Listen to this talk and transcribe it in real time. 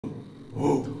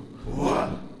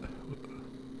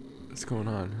What's going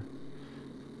on?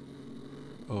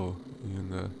 Oh, you in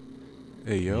the...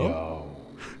 Hey, yo?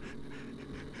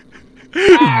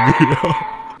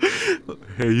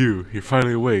 Hey, you're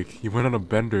finally awake. You went on a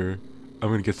bender. I'm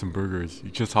gonna get some burgers.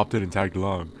 You just hopped in and tagged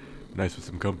along. Nice with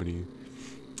some company.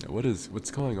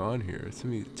 What's going on here? Let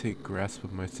me take grasp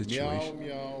of my situation.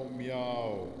 Meow,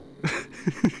 meow, meow.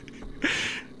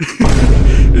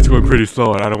 It's going pretty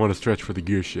slow and I don't want to stretch for the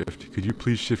gear shift. Could you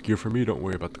please shift gear for me? Don't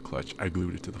worry about the clutch. I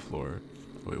glued it to the floor.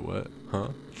 Wait, what? Huh?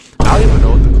 I don't even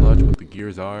know what the clutch, what the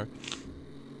gears are.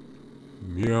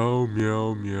 Meow,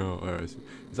 meow, meow. Alright, is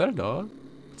that a dog?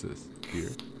 What's this? Gear.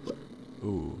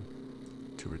 Ooh.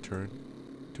 To return.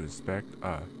 To inspect.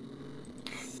 Ah.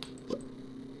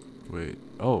 Wait.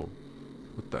 Oh.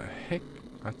 What the heck?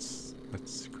 That's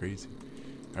crazy.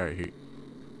 Alright, here.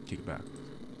 Take it back.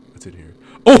 What's in here?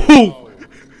 Oh!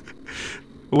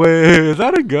 Wait, is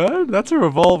that a gun? That's a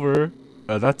revolver.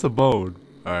 That's a bone.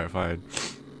 Alright, fine.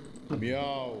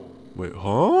 Meow. Wait,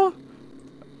 huh?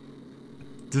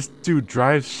 This dude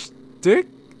drives stick?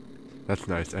 That's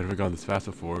nice. I've never gone this fast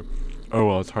before. Oh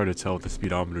well, it's hard to tell if the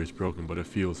speedometer is broken, but it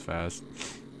feels fast.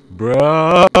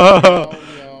 Bruh!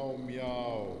 Meow,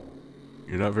 meow.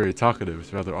 You're not very talkative.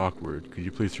 It's rather awkward. Could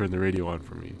you please turn the radio on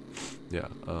for me? Yeah,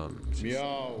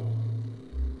 Meow.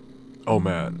 Oh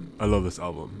man, I love this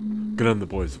album. Gunna and the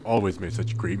Boys have always made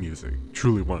such great music.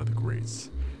 Truly one of the greats.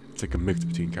 It's like a mix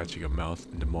between catching a mouse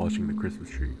and demolishing the Christmas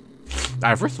tree.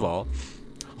 Alright, first of all,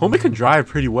 homie can drive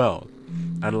pretty well.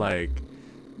 And like,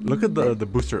 look at the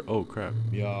booster. Oh crap.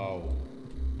 Meow.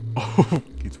 Oh,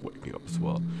 he's waking up as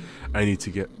well. I need to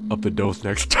get up the dose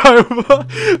next time.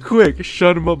 Quick,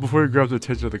 shut him up before he grabs the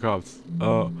attention of the cops.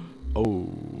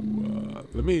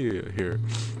 Let me here.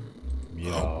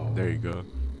 Meow. There you go.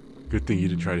 Good thing you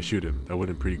didn't try to shoot him. That would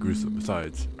have been pretty gruesome.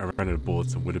 Besides, I ran out of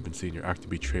bullets and would have been seeing your act of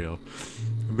betrayal.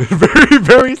 I've been very,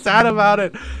 very sad about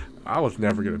it. I was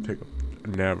never gonna pick up.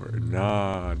 Never.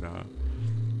 Nah.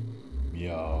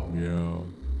 Meow. Meow.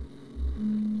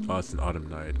 Oh, it's an autumn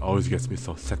night. Always gets me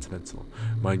so sentimental.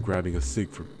 Mind grabbing a cig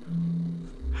from...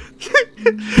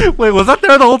 Wait, was that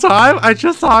there the whole time? I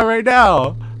just saw it right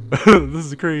now. This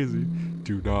is crazy.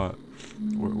 Do not.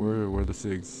 Where are the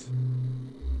cigs?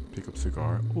 Pick up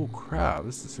cigar. Oh crap,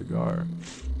 this is a cigar.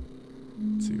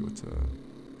 Let's see what's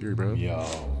here, bro. Meow.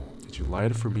 Did you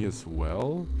light it for me as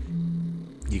well?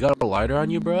 You got a lighter on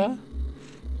you, bruh?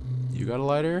 You got a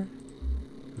lighter?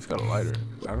 Who's got a lighter?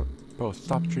 I don't. Bro,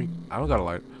 stop drinking. I don't got a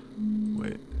lighter.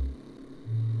 Wait.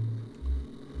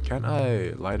 Can't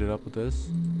I light it up with this?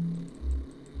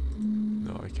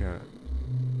 No, I can't.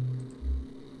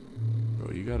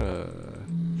 Bro, you got a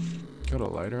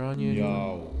lighter on you?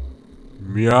 Meow.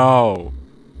 Meow.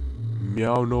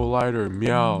 Meow, no lighter.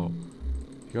 Meow.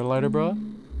 You got a lighter, bro?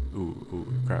 Ooh,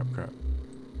 crap.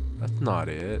 That's not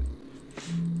it.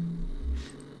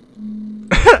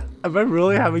 Am I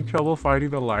really having trouble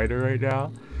finding the lighter right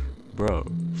now? Bro.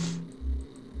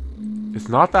 It's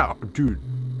not that... Dude.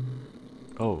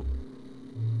 Oh.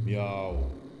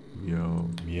 Meow. Meow.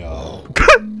 Meow.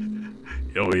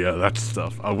 Oh yeah, that's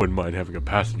stuff. I wouldn't mind having a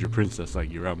passenger princess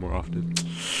like you around more often.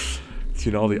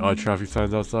 Seen all the odd traffic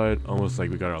signs outside? Almost like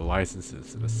we got our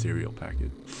licenses in a cereal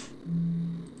packet.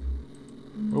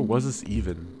 Where was this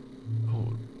even?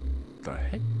 Oh, the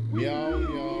heck? Meow,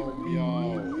 meow,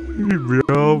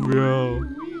 meow. Meow.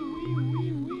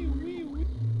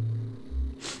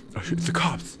 Oh shit, it's the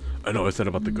cops! I know I said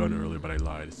about the gun earlier, but I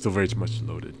lied. It's still very much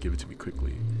loaded. Give it to me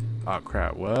quickly. Oh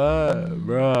crap, what?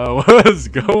 Bro, what's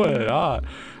going on?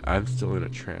 I'm still in a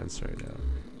trance right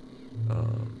now.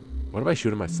 What if I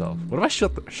shoot myself? What if I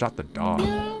shot the dog?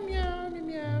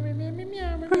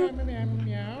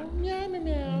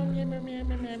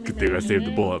 Good thing I saved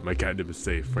the bullet. My catnip is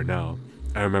safe for now.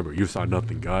 I remember, you saw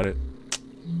nothing, got it?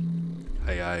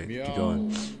 Aye, keep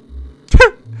going.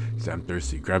 I'm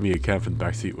thirsty. Grab me a can from the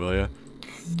back seat, will ya?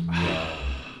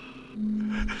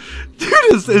 Dude,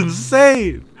 it's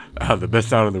insane! The best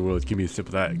sound in the world. Give me a sip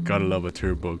of that. Gotta love a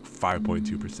turbo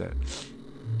 5.2%.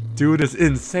 Dude, it's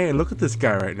insane. Look at this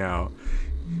guy right now.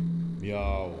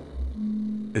 Meow.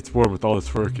 It's warm with all this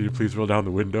fur. Can you please roll down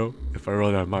the window? If I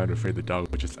roll down mine, I'm afraid the dog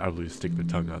would just absolutely stick their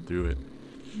tongue out through it.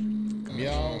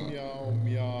 Meow, meow,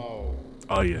 meow.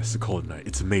 Oh yes, a cold night.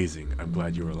 It's amazing. I'm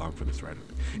glad you were along for this ride.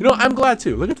 You know, I'm glad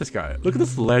too. Look at this guy. Look at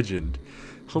this legend.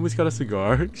 Homie's got a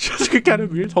cigar. Just kind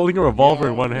of weird, holding a revolver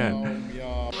in one hand.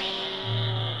 Meow.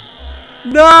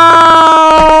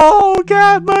 No,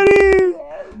 cat buddy.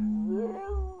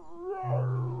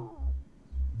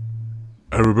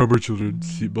 And remember, children,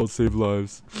 seatbelts save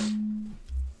lives.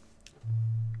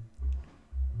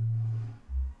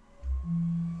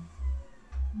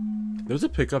 There's a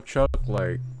pickup truck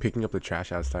like picking up the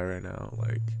trash outside right now.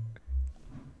 Like,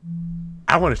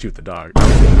 I want to shoot the dog. I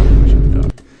want to shoot the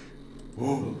dog.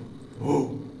 Whoa, whoa,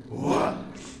 what?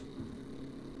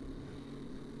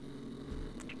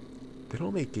 They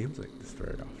don't make games like this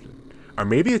very often. Or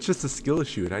maybe it's just a skill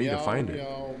issue and I need to find it.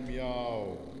 Meow,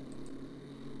 meow.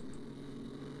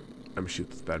 I'm gonna shoot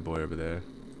this bad boy over there.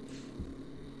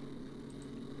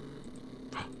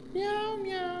 Meow,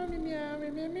 meow, meow,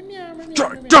 meow, meow, meow, meow,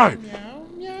 Die! meow, Die! meow,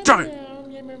 meow, Die! meow,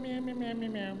 meow, meow, meow, meow,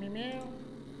 meow, meow, meow.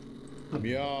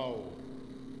 Meow.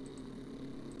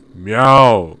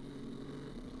 Meow!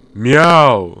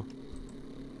 Meow!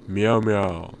 Meow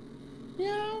meow.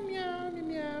 Meow, meow,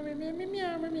 meow, meow, meow,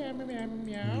 meow, meow, meow, meow,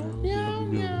 meow. Meow,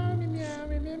 meow, meow, meow,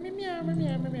 meow, meow,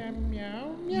 meow, meow, meow,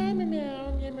 meow. Meow, meow,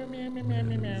 meow, meow, meow, meow, meow,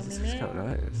 meow, meow. This is kinda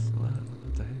nice. Wow,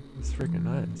 what the heck? It's freaking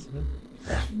nice, man.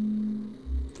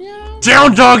 Meow.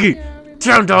 Down doggy!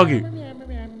 Down doggy! Meow, meow,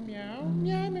 meow, meow,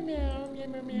 meow, meow,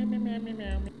 meow, meow, meow, meow, meow,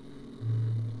 meow.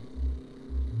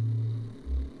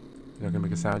 You're not gonna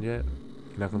make a sound yet?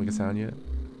 You're not gonna make a sound yet?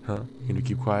 Huh? You gonna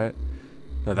keep quiet?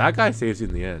 Now that guy saves you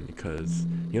in the end because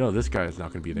you know this guy is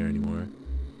not gonna be there anymore.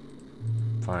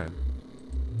 Fine.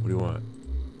 What do you want?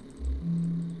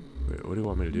 Wait, what do you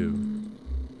want me to do?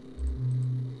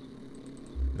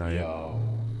 Not yet.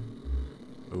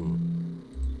 Ooh.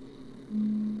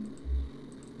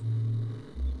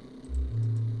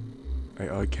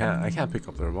 I can't pick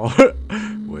up the revolver.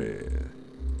 Wait.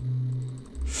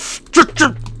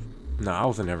 No, I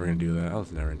wasn't ever gonna do that. I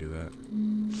was never gonna do that.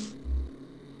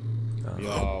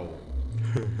 Meow.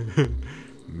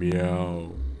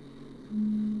 Meow.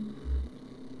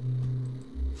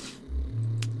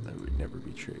 I would never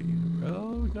betray you.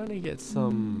 Bro, gonna get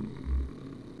some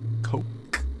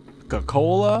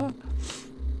Coca-Cola?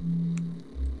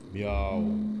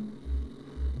 Meow.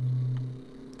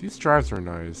 These drives are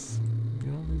nice. You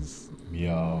know,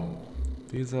 Meow.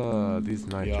 these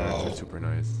night drives are super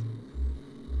nice.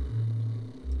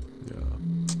 Yeah.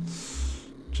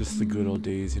 Just the good old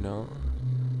days, you know?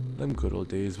 Them good old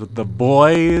days with the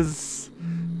boys.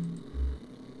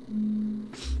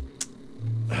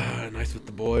 Nice with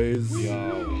the boys.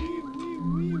 Meow.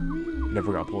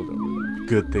 Never got pulled over.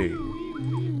 Good thing.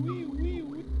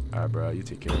 Alright, bro, you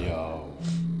take care. Meow.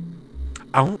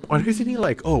 Why isn't he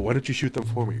like, oh, why don't you shoot them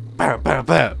for me? Bam, bam,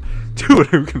 bam.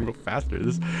 Dude, we can go faster.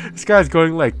 This guy's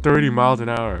going like 30 miles an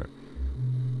hour.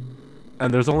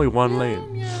 And there's only one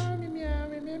lane.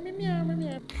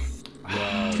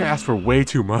 This guy asked for way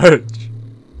too much.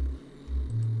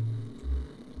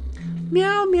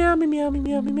 Meow, meow, meow,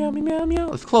 meow, meow, meow, meow, meow.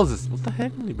 Let's close this. What the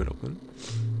heck? Leave it open.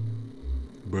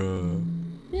 Bruh.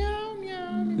 Meow,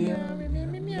 meow, meow, meow,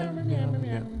 meow, meow,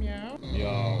 meow, meow.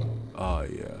 Meow. Oh,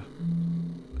 yeah.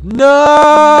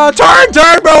 No! Turn,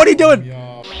 bro! What are you doing?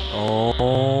 Meow.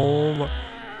 Oh, my.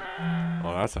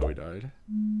 Oh, that's how we died.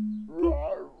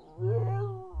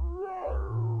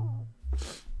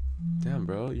 Damn,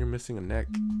 bro, you're missing a neck.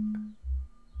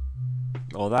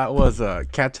 Oh, that was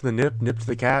cat to the nip to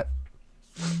the cat.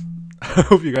 I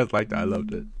hope you guys liked that. I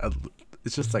loved it.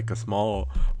 It's just like a small,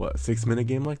 6-minute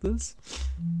game like this.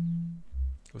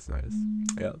 It was nice.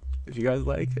 Yeah, if you guys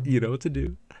like, you know what to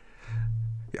do.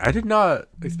 I did not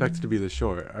expect it to be this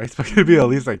short. I expected it to be at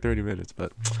least like 30 minutes,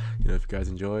 but you know, if you guys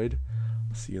enjoyed,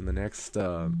 I'll see you in the next.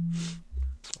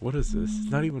 What is this?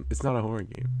 It's not a horror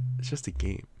game. It's just a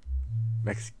game.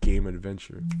 Next game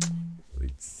adventure.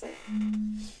 It's